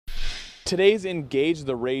Today's Engage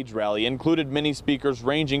the Rage rally included many speakers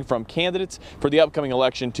ranging from candidates for the upcoming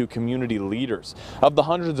election to community leaders. Of the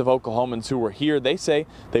hundreds of Oklahomans who were here, they say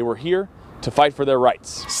they were here to fight for their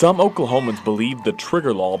rights. Some Oklahomans believe the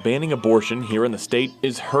trigger law banning abortion here in the state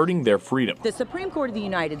is hurting their freedom. The Supreme Court of the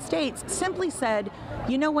United States simply said,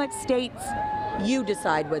 you know what, states, you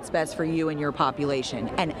decide what's best for you and your population.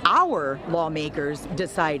 And our lawmakers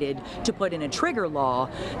decided to put in a trigger law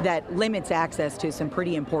that limits access to some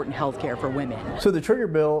pretty important health care for women. So the trigger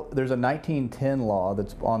bill, there's a 1910 law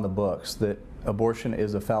that's on the books that abortion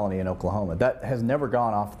is a felony in Oklahoma. That has never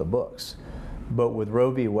gone off the books. But with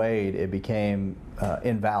Roe v. Wade, it became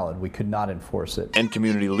invalid. We could not enforce it. And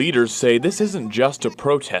community leaders say this isn't just a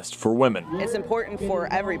protest for women. It's important for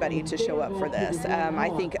everybody to show up for this. I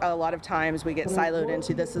think a lot of times we get siloed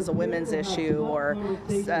into this is a women's issue or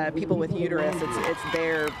people with uterus. It's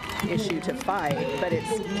their issue to fight, but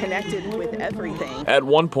it's connected with everything. At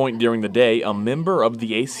one point during the day, a member of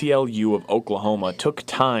the ACLU of Oklahoma took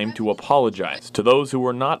time to apologize to those who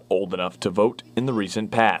were not old enough to vote in the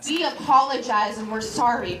recent past. We apologize and we're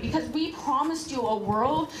sorry because we promised you a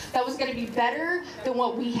world that was going to be better than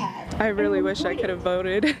what we had. I really wish I could have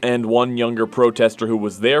voted. And one younger protester who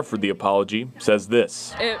was there for the apology says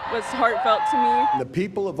this. It was heartfelt to me. The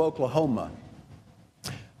people of Oklahoma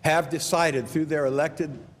have decided through their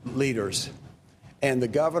elected leaders, and the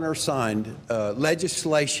governor signed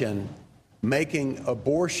legislation making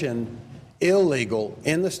abortion illegal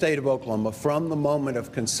in the state of Oklahoma from the moment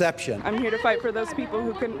of conception. I'm here to fight for those people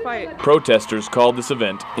who couldn't fight. Protesters called this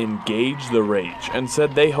event Engage the Rage and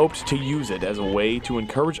said they hoped to use it as a way to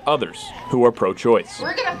encourage others who are pro-choice.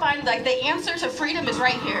 We're going to find the answer to freedom is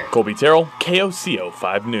right here. Colby Terrell, KOCO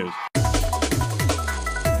 5 News.